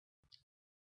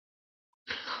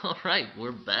Alright,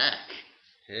 we're back.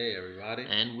 Hey everybody.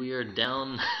 And we are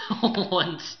down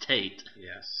one state.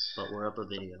 Yes. But we're up a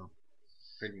video.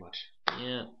 Pretty much.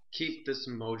 Yeah. Keep this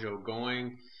mojo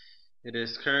going. It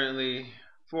is currently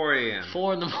 4 a.m.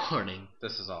 4 in the morning.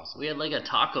 This is awesome. We had like a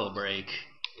taco break.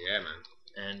 Yeah, man.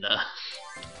 And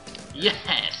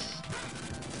yes!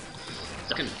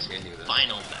 Let's continue this.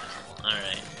 Final battle.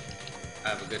 Alright. I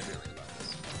have a good feeling about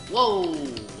this. Whoa!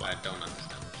 I don't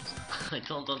understand what you're saying. I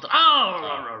don't understand. Oh!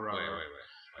 Wait.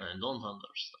 I don't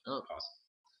understand. Oh.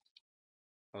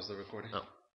 Pause the recording. Oh.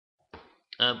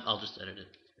 I'll just edit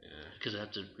it. Yeah. Because I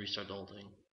have to restart the whole thing.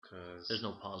 Because there's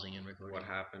no pausing in recording. What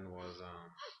happened was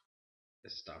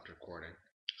it stopped recording.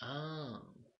 Oh.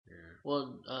 Yeah.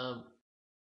 Well,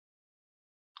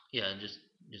 yeah, just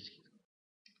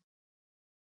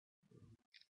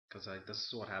because like this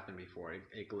is what happened before.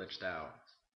 It glitched out.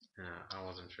 Yeah, I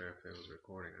wasn't sure if it was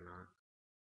recording or not.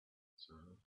 So.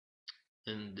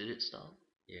 And did it stop?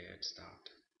 Yeah, it stopped.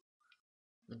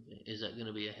 Okay. Is that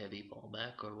gonna be a heavy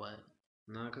fallback or what?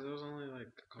 No, because it was only like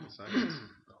a couple seconds.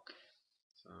 Okay.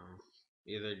 So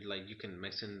either like you can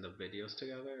mix in the videos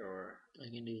together, or I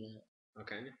can do that.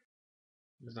 Okay.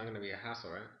 It's not gonna be a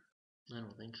hassle, right? I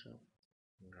don't think so.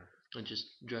 Okay. I just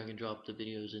drag and drop the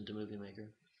videos into Movie Maker.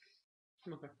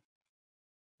 Okay.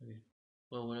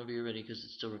 Well, whenever you're ready, because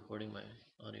it's still recording my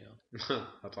audio.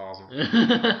 That's awesome.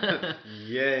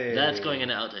 Yay! That's going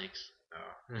into outtakes.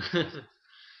 Oh.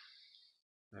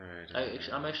 Alright.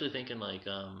 I'm actually thinking like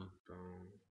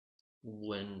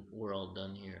when we're all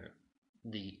done here,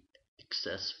 the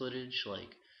excess footage,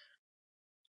 like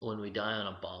when we die on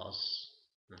a boss,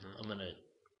 I'm gonna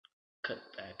cut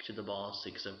back to the boss,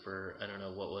 except for I don't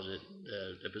know what was it,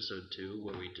 episode 2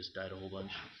 where we just died a whole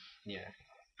bunch. Yeah.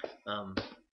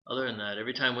 Other than that,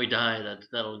 every time we die,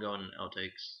 that'll go in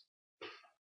outtakes.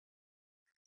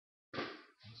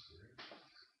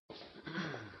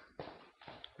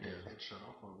 Yeah. It shut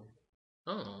off on me.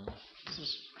 Oh, this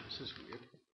is weird.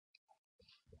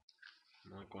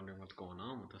 I'm like wondering what's going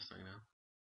on with this thing now.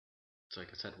 It's like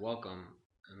I said welcome,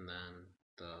 and then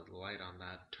the light on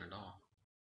that turned off.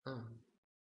 Oh.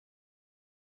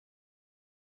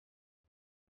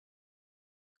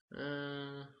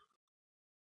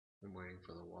 I'm waiting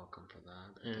for the welcome for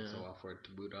that. Yeah. It's a while for it to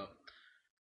boot up.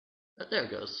 There it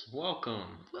goes.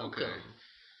 Welcome. Welcome. Okay.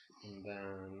 And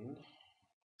then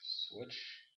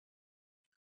switch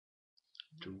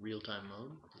to real-time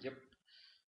mode. Yep.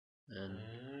 And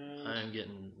I'm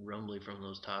getting rumbly from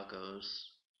those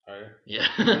tacos. Are you?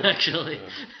 Yeah, actually.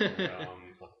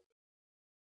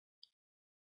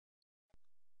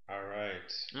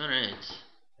 Alright.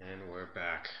 And we're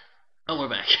back. Oh, we're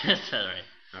back. That's alright.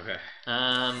 Okay.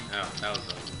 Oh, that was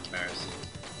embarrassing.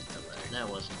 That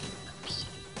wasn't embarrassing.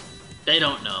 They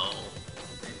don't know.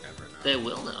 They never know. They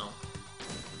will know.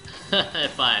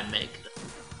 If I make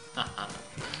them.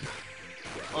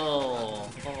 Oh,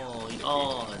 there we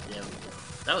go.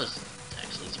 That was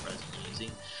actually surprisingly easy.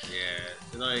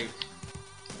 Yeah, like.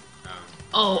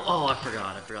 Oh, I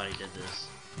forgot he did this.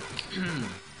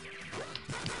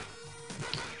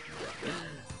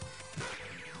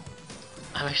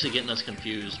 I'm actually getting us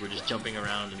confused. We're just jumping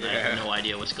around and I have no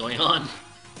idea what's going on.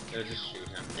 Yeah, just shoot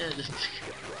him. Yeah,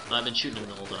 I've been shooting him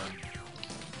the whole time.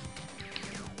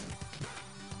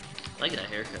 I like that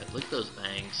haircut. Look at those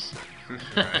bangs. Right.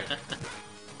 There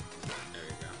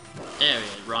we go. There we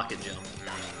go. Rocket jump.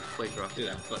 Quake rocket. Do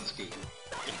that butt scoot.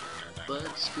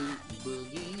 Butt scoot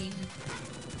boogie.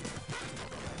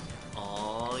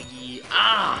 Oh yeah.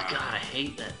 Ah, God, I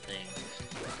hate that thing.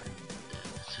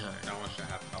 Sorry. That one should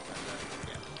have help like that.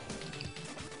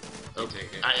 Oh,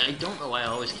 I don't know why I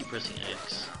always keep pressing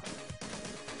X.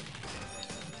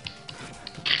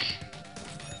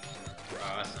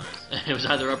 Oh, that's nice. It was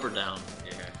either up or down.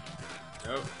 Yeah.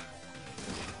 Nope.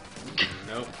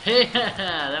 Nope.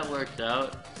 Yeah, that worked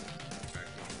out.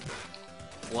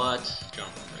 What?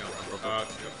 Jump.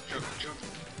 Jump.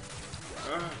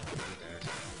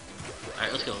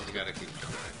 Alright, let's go. You gotta keep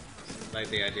jumping. Like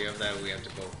the idea of that, we have to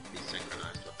both be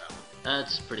synchronized with that one.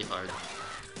 That's pretty hard.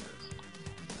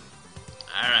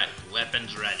 Alright,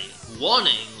 weapons ready.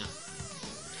 Warning!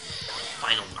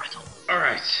 Final battle.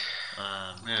 Alright.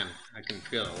 Man, I can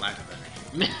feel the lack of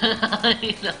energy.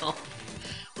 I know.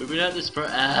 We've been at this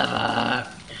forever.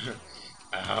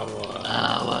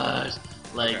 Hours.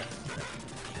 Like,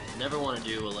 never want to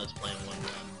do a let's play in one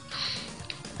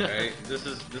run. Right? This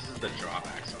is the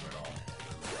drawbacks of it all.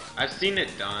 I've seen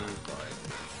it done, but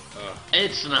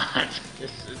it's not.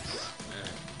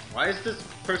 Why is this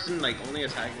person like only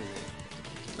attacking me?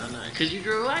 Not nice. Because you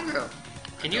drew aggro.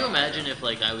 Can you imagine if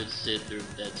like I would sit through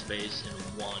Dead Space in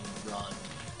one run?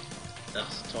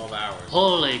 That's 12 hours.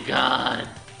 Holy God.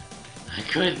 I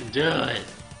couldn't do it.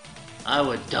 I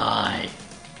would die.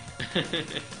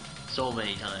 So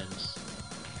many times.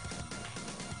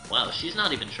 Wow, she's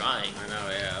not even trying. I know,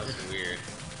 yeah, that was weird.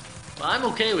 But I'm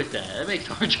okay with that. That makes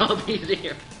our job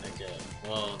easier. Okay,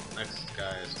 well, next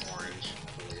guy is orange, I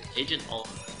believe. Agent Orange.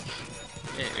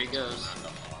 Okay, here he goes.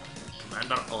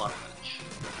 Commander Orange.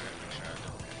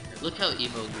 Look how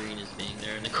emo green is being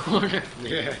there in the corner.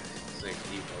 Yeah, it's like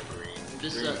emo green.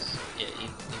 This yeah,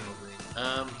 emo green.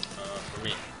 For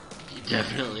me.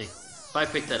 Definitely. If I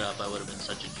picked that up, I would have been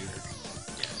such a jerk.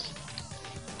 Yes.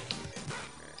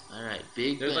 Alright,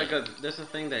 big There's bang. like there's a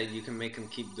thing that you can make him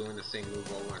keep doing the same move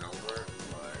over and over,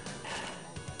 but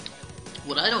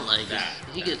What I don't like is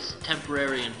he gets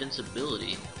temporary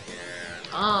invincibility. yeah.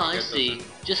 Ah, I see.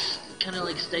 Just kind of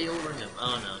like stay over him.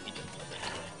 Oh no, he jumped up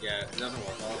anyway. Yeah, it doesn't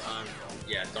work all the time.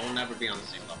 Yeah, don't ever be on the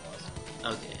same level as him.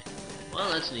 Okay. Well,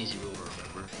 that's an easy rule to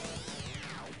remember.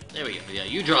 There we go. Yeah,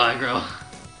 you draw aggro.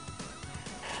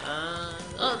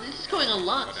 Oh, this is going a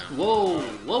lot. Whoa,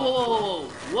 whoa, whoa,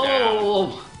 whoa, whoa,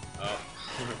 whoa. Oh.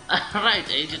 Alright,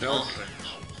 Agent Don't.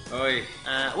 Orange. Oi.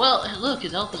 Well, look,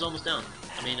 his health is almost down.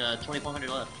 I mean, 2,400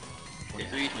 left.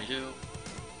 23, 22.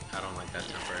 I don't like that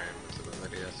temporary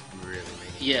invincibility. That's really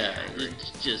mean. Yeah, it's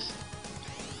just...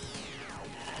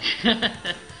 he don't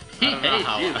know hates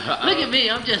how- you. Look at me,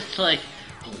 I'm just like...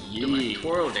 Do my Yeah.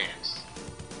 twirl dance.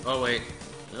 Oh wait.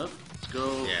 Yep, let's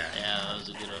go. Yeah. That was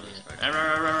a good one.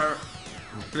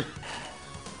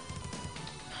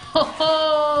 Ho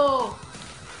ho!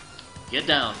 Get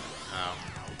down. Ow.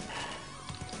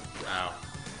 Ow.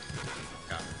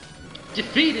 Got it.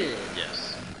 Defeated!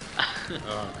 Yes.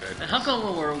 Oh, good. And how come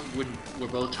when we're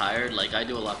both tired, like I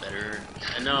do a lot better?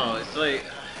 I know, it's like,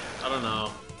 I don't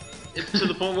know. It's to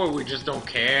the point where we just don't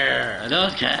care. I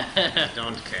don't care.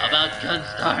 Don't care. About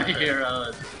Gunstar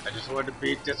heroes. I just want to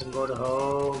beat this and go to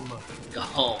home. Go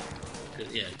home.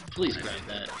 Yeah, please grab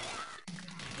that.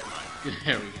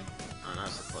 There we go. Oh,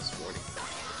 that's a plus 40.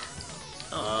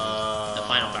 The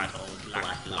final battle.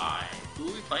 Black Lie. Who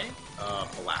are we fighting?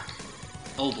 Black.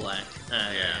 Oh, Black.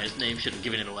 Yeah. His name should have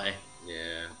given it away.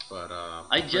 Yeah, but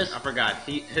I forgot.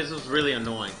 His was really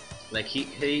annoying. Like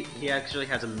he actually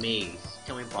has a maze.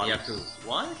 Can we body? You have to.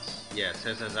 What? Yes,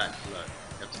 his has that. Look,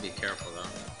 you have to be careful though.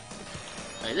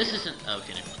 Wait, this isn't.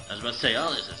 Okay, never mind. I was about to say,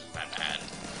 oh, this isn't that bad.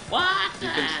 What? You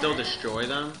can still destroy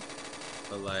them,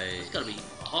 but like. It's gotta be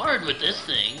hard with this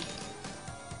thing.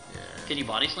 Yeah. Can you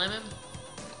body slam him?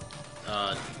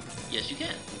 Yes, you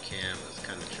can. You can. It's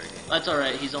kind of tricky. That's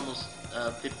alright, he's almost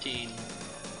 15, 14.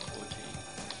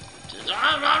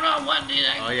 What did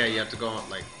I... Oh yeah, you have to go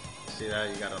like. See that?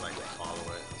 You gotta like follow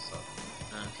it and stuff.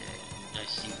 Okay, I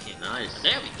see you can't. Nice.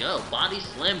 There we go, body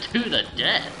slam to the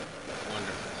death.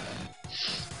 Wonderful.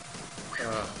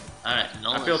 Alright,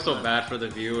 I feel so bad for the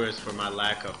viewers for my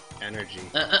lack of energy.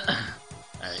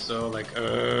 Alright. So like,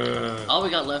 All we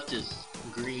got left is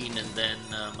green, and then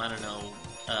I don't know.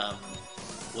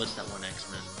 What's that one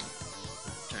X-Men?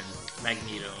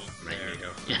 Magneto.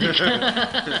 Magneto. There.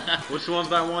 Which one's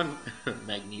that one?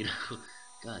 Magneto.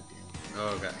 God damn.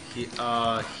 Oh god.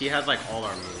 He has like all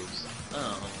our moves.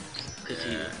 Oh, because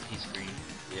Yeah. he's green.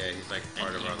 Yeah, he's like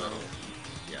part And of our emo. little.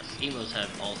 Yes, Emos have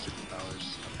all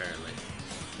superpowers. apparently.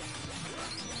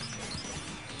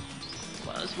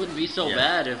 Well, this wouldn't be so Yeah.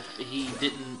 bad if he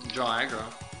didn't draw aggro.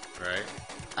 Right?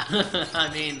 I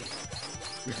mean,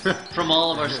 from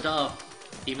all of our stuff,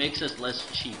 he makes us less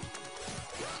cheap.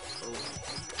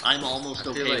 I'm almost I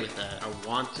feel okay like with that. I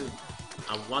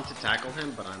want to tackle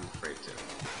him, but I'm afraid to.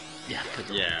 Yeah,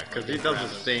 Because he does the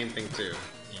same thing too.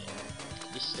 Yeah,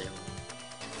 just stay alone.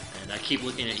 And I keep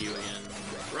looking at you again.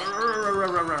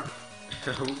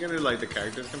 Are we gonna like the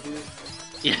characters confused?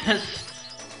 Yes.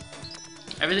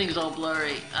 Everything's all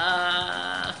blurry.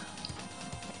 I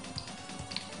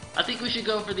think we should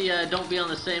go for the don't be on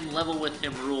the same level with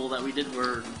him rule that we did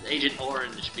for Agent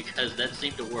Orange, because that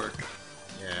seemed to work.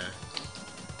 Yeah.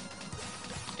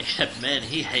 Except, man,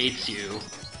 he hates you.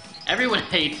 Everyone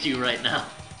hates you right now.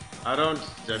 I don't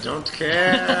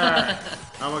care.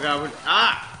 Oh my god.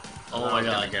 Oh I my was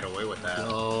gonna god. get away with that.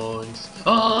 Don't.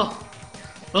 Oh!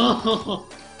 Oh!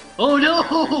 Oh no!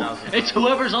 It's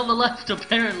whoever's on the left,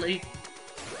 apparently.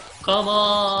 Come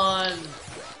on!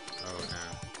 Oh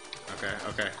man.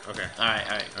 Okay.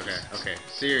 Alright. Okay.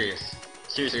 Serious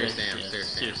Serious Sam.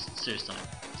 Serious time.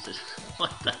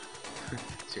 What the?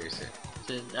 Serious Sam.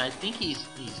 I think he's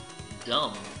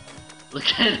dumb. Look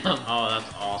at him. Oh,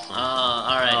 that's awesome.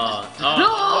 Alright.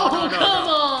 No, Come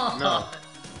on! No.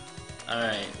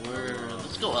 Alright,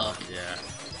 let's go up. Yeah.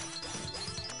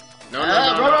 No.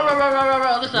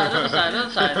 Other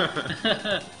side.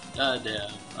 God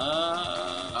damn.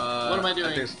 What am I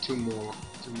doing? There's two more.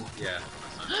 Two more. Yeah.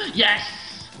 Yes!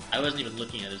 I wasn't even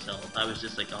looking at his health. I was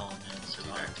just like, oh man,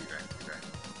 survive.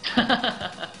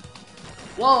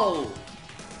 Whoa!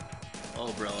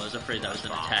 Oh, bro, I was afraid that was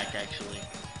an attack, actually.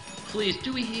 Please,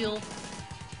 do we heal?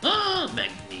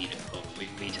 Magneto, we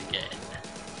meet again.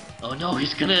 Oh no,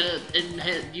 he's gonna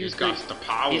use the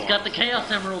power. He's got the Chaos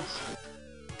Emeralds.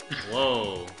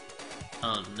 Whoa.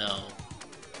 Oh no.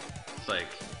 It's like...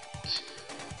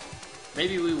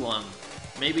 Maybe we won.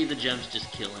 Maybe the gems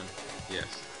just kill him. Yes.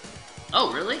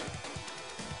 Oh, really?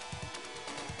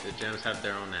 The gems have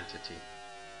their own entity.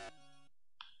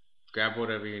 Grab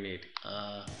whatever you need.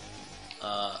 I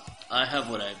have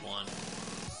what I want.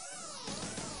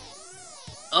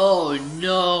 Oh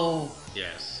no!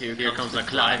 Yes. Here comes the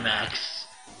climax.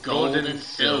 Gold and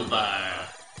silver.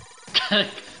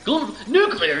 Gold,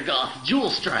 nuclear goth, jewel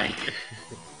strike.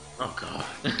 Oh god.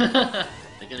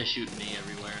 They're gonna shoot me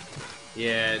everywhere.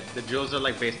 Yeah, the jewels are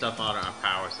like based off on our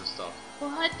powers and stuff.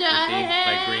 What the See, heck?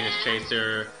 like green is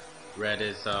chaser, red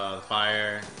is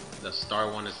fire, the star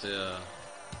one is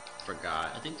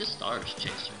forgot. I think the star is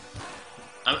chaser.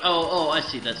 Oh, I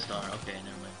see that star. Okay,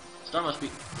 never mind. Star must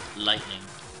be lightning.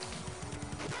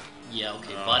 Yeah,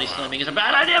 okay. Body slamming is a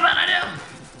bad idea.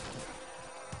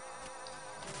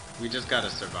 We just gotta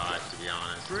survive, to be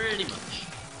honest. Pretty much.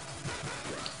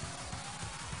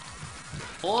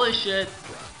 Holy shit,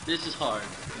 this is hard.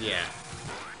 Yeah.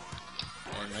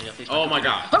 And I got oh my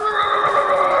god.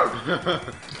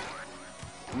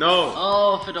 No.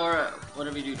 Oh, Fedora,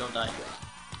 whatever you do, don't die.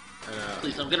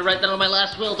 Please, I'm gonna write that on my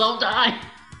last will. Don't die.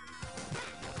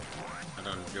 I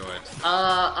don't enjoy it.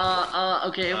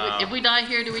 Okay. If we die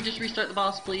here, do we just restart the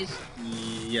boss, please?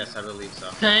 Yes, I believe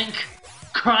so. Thank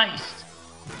Christ.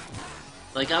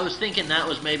 Like, I was thinking that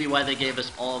was maybe why they gave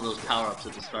us all of those power-ups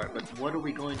at the start, but what are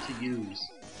we going to use?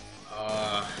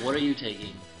 What are you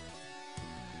taking?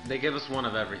 They give us one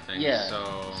of everything, yeah.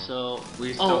 So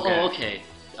we still get... okay.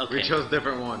 Okay. We chose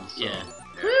different ones, so... Yeah.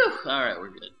 Whew! Alright,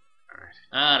 we're good.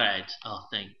 Alright. Oh,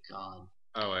 thank God.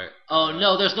 Oh, wait. Oh,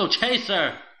 no, there's no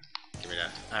chaser! Give me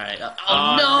that. Alright.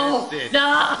 Oh, no!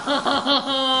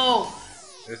 No!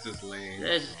 This is lame.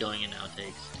 This is going in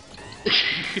outtakes.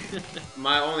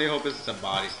 My only hope is to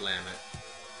body slam it.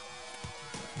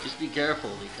 Just be careful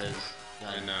because...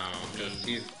 I know, because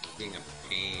he's being a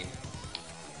pain.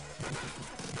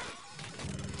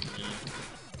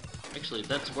 Actually,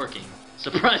 that's working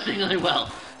surprisingly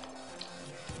well.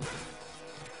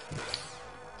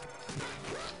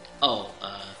 Oh,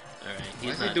 alright. Why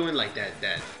is he doing like that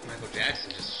Michael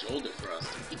Jackson just shouldered for us?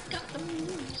 He got the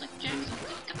moves like Jackson. He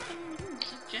got the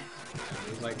moves like Jackson.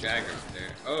 Moves like Jagger up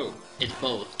there. Oh. It's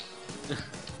both.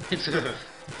 It's a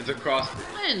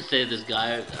crossbreed. I didn't say this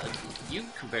guy. You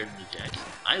compared him to Jackson.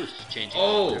 I was just changing.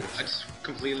 Oh, I just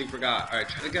completely forgot. Alright,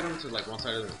 try to get him to like one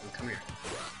side of the room. Come here.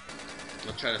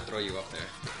 I'll try to throw you up there.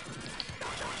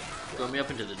 Throw me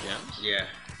up into the gems? Yeah.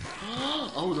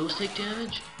 Oh, those take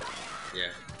damage?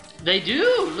 Yeah. They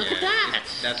do! Look at that!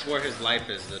 That's where his life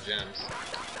is, the gems.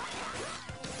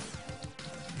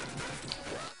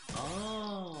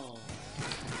 Oh.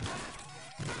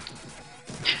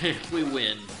 If we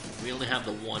win, we only have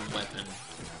the one weapon.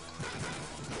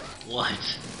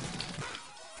 What?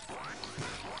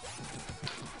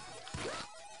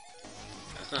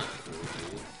 That's not cool,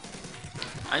 dude.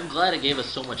 I'm glad it gave us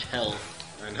so much health.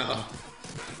 I know.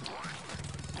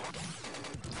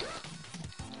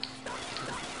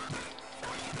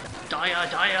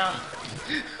 Dia!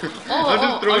 I'm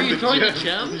just throwing are you throwing the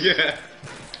gems? Yeah.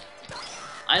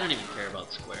 I don't even care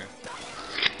about square.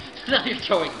 Now you're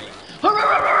throwing me. Oh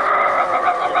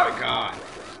my god.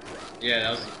 Yeah,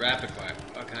 that was rapid fire.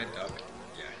 Oh, can I duck?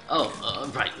 Yeah. Oh,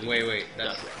 right. Wait.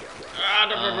 That's... Duck.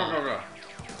 No.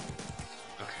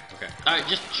 Okay. Alright,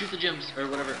 just shoot the gems, or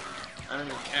whatever. I don't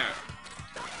even care.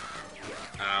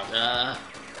 Ow.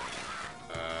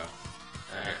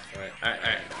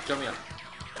 Alright. Throw me up.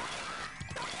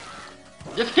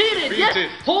 Defeated! Yes!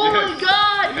 Defeated! Holy Yes!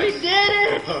 God! Yes! We did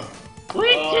it!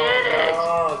 We did it!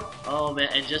 Oh man,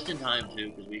 and just in time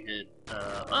too, because we hit.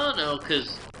 Oh no,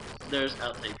 because there's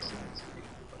outtakes in this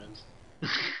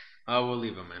video. Oh, we'll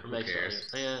leave him, man. Who cares?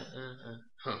 Yeah.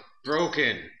 Huh.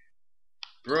 Broken.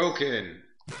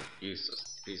 Piece of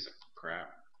crap.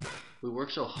 We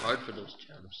worked so hard for those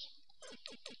gems.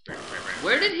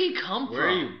 Where did he come from? Where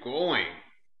are you going?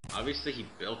 Obviously, he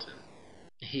built him.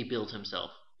 He built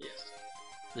himself. Yes.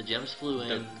 The gems flew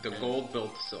in. The gold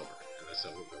built the silver, and the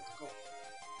silver built the gold.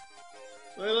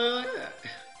 Look at that.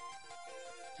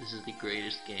 This is the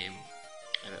greatest game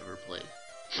I've ever played.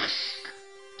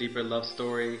 Deeper love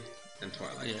story than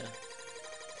Twilight. Yeah.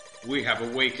 We have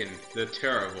awakened the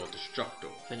terrible Destructo.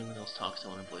 If anyone else talks, I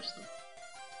want to voice them.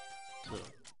 So,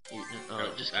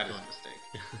 No, just that keep is going. a mistake.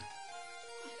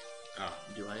 Oh,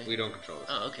 Do I? we don't control this.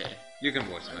 Oh, okay. You can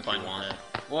voice them if Fine you with want.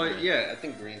 that. Well, Alright. yeah, I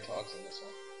think Green talks in this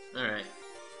one. Alright.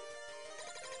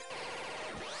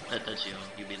 That's you.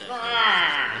 You be that guy.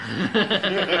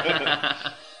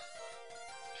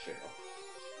 Fail.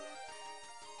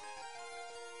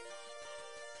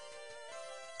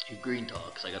 You green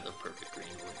talks. I got the perfect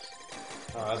green voice.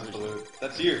 Oh, that's blue.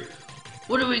 That's you.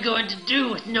 What are we going to do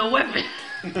with no weapon?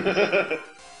 Is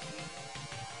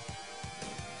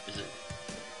it?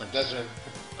 That's him.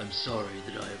 I'm sorry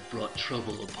that I have brought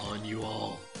trouble upon you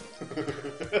all.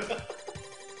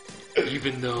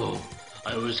 Even though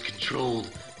I was controlled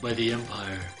by the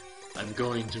Empire, I'm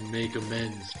going to make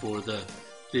amends for the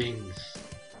things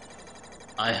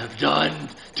I have done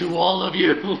to all of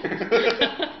you. No,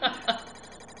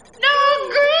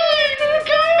 Green!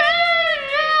 Come in!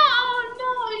 Oh,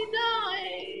 no, he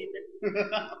died.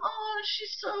 Oh,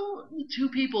 she's so... The two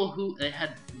people who... They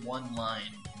had one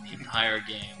line in the entire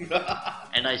game.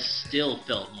 And I still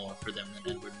felt more for them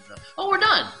than Edward. Oh, we're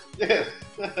done! Yes.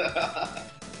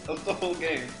 That's the whole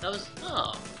game. That was...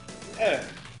 Oh. Yeah.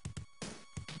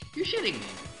 You're shitting me.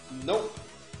 Nope.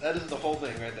 That is the whole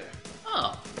thing right there.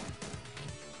 Oh.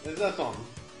 Is that song?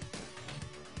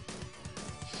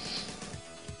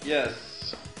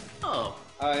 Yes. Oh.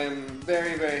 I am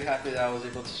very, very happy that I was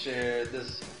able to share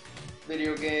this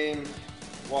video game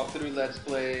walkthrough Let's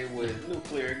Play with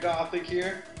Nuclear Gothic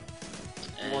here.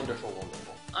 And Wonderful,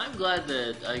 wonderful. I'm glad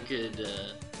that I could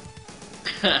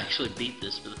actually beat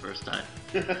this for the first time.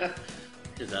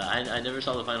 Because I never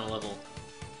saw the final level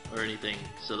or anything.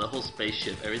 So the whole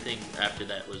spaceship, everything after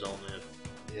that was all new.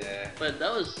 Yeah. But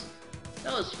that was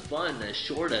fun, as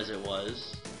short as it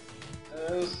was.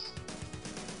 It was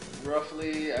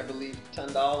roughly, I believe,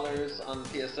 $10 on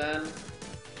PSN.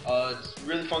 It's a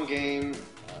really fun game.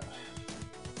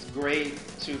 It's great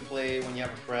to play when you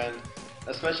have a friend,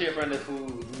 especially a friend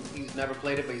who's never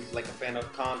played it, but he's like a fan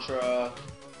of Contra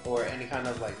or any kind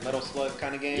of like Metal Slug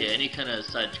kind of game. Yeah, any kind of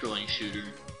side-scrolling shooter.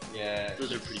 Yeah,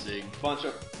 Those are pretty big.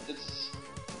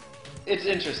 It's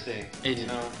interesting, you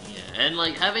know. Yeah, and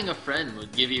like having a friend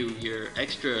would give you your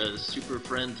extra super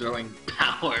friend throwing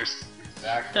powers.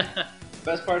 Exactly.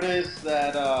 Best part is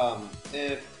that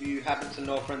if you happen to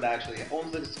know a friend that actually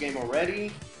owns this game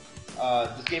already,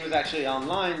 this game is actually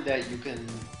online. That you can,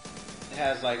 it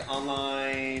has like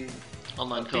online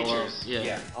co-op. features.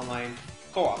 Yeah, online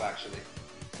co-op actually,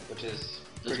 which is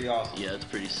pretty awesome. Yeah, it's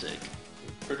pretty sick.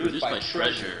 Produced by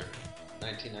Treasure,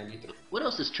 1993. What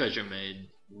else has Treasure made?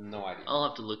 No idea. I'll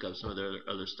have to look up some of their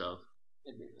other stuff.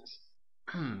 It'd be nice.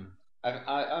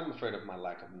 I'm afraid of my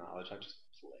lack of knowledge. I just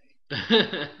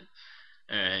play.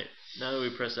 Alright, now that we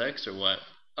press X or what?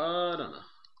 I don't know.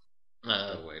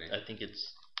 Still waiting. I think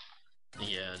it's...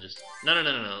 Yeah, just... No.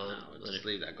 Let Just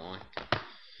leave that going.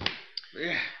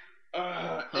 Yeah.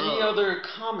 Any other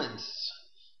comments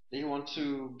that you want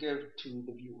to give to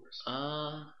the viewers?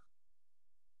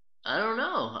 I don't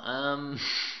know.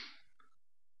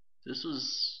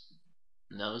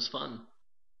 That was fun.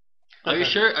 Are you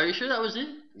sure? Are you sure that was it?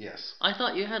 Yes. I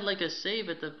thought you had like a save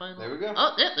at the final. There we go.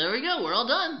 Oh, yeah, there we go. We're all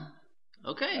done.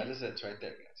 Okay. That is it right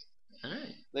there, guys.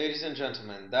 Alright. Ladies and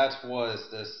gentlemen, that was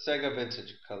the Sega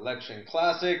Vintage Collection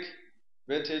Classic.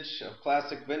 Vintage of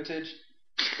Classic Vintage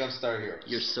Gunstar Heroes.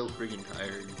 You're so freaking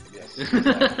tired. Yes.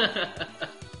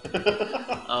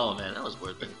 Oh man, that was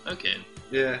worth it. Okay.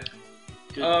 Yeah.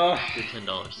 Good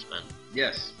 $10 spent.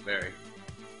 Yes, very.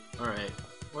 Alright,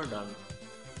 we're done.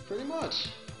 Pretty much.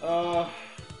 All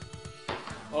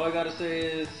I gotta say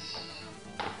is,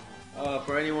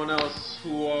 for anyone else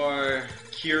who are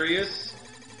curious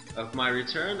of my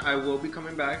return, I will be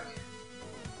coming back.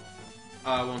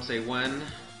 I won't say when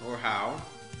or how,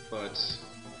 but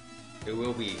it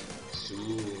will be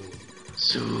soon.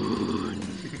 Soon.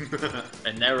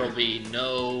 And there will be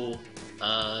no,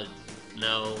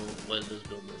 what does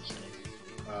Billboard say?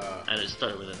 And it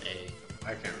started with an A.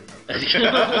 I can't remember.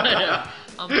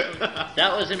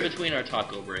 That was in between our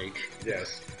taco break.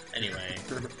 Yes. Anyway,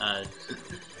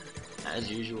 as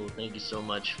usual, thank you so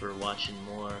much for watching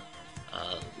more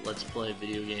Let's Play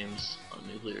video games on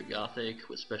Nuclear Gothic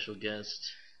with special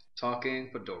guest Talking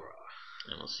Fedora.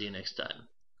 And we'll see you next time.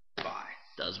 Bye.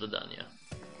 Do svidania.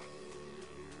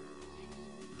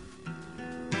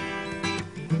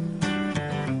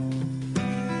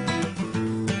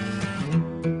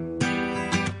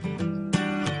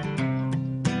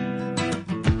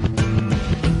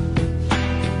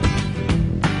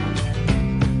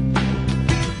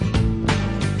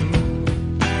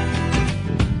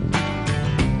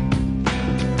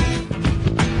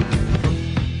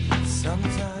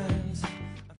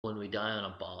 die on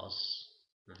a boss,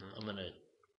 I'm gonna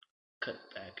cut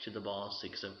back to the boss,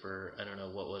 except for, I don't know,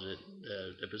 what was it,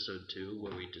 episode 2,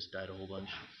 where we just died a whole bunch.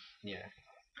 Yeah.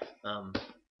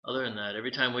 Other than that,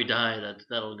 every time we die,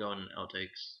 that'll go in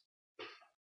outtakes.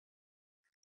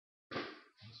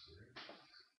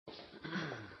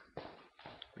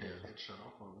 Yeah, it shut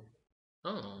off on me.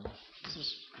 Oh, This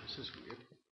is weird.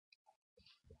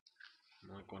 I'm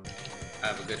not going to. I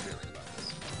have a good feeling about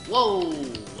this. whoa!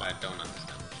 I don't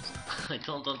understand what you said. I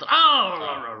don't understand.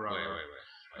 Oh, Wait.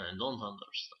 I don't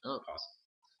understand. Oh. Pause.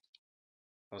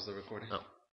 Pause the recording. Oh.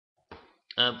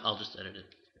 I'll just edit it.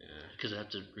 Yeah. Because I have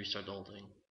to restart the whole thing.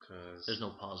 Because there's no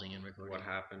pausing in recording. What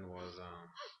happened was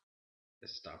it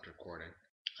stopped recording.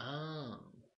 Oh.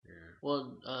 Yeah.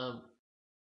 Well,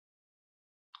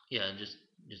 yeah, just.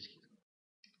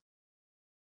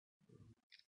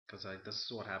 Because like this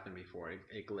is what happened before.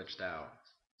 It glitched out.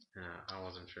 I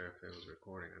wasn't sure if it was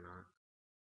recording or not.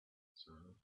 So.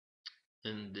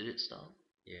 And did it stop?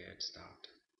 Yeah, it stopped.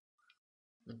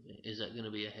 Okay. Is that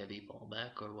gonna be a heavy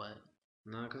fallback or what?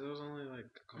 No, because it was only like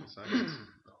a couple seconds.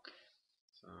 Okay.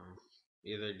 So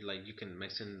either like you can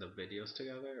mix in the videos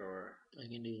together, or I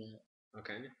can do that.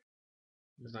 Okay.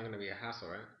 It's not gonna be a hassle,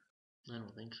 right? I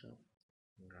don't think so.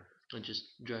 Okay. I just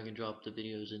drag and drop the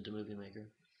videos into Movie Maker.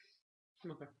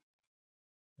 Okay.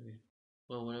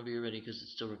 Well, whenever you're ready, because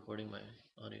it's still recording my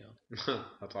audio.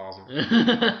 That's awesome.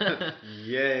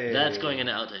 Yay! That's going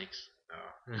into outtakes.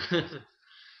 Oh.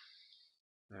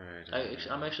 Alright.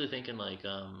 I'm actually thinking like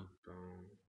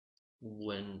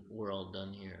when we're all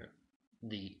done here,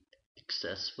 the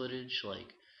excess footage,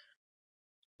 like.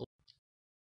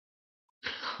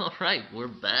 All right, we're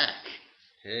back.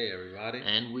 Hey everybody.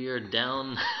 And we are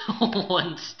down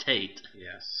one state.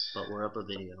 Yes. But we're up a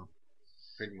video.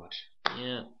 Pretty much.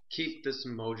 Yeah. Keep this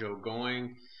mojo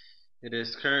going. It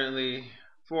is currently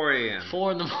 4 a.m.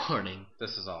 4 in the morning.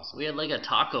 This is awesome. We had like a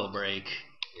taco break.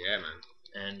 Yeah, man.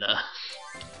 And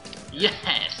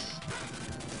yes.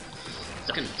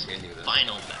 Let's continue this.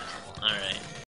 Final battle. All right.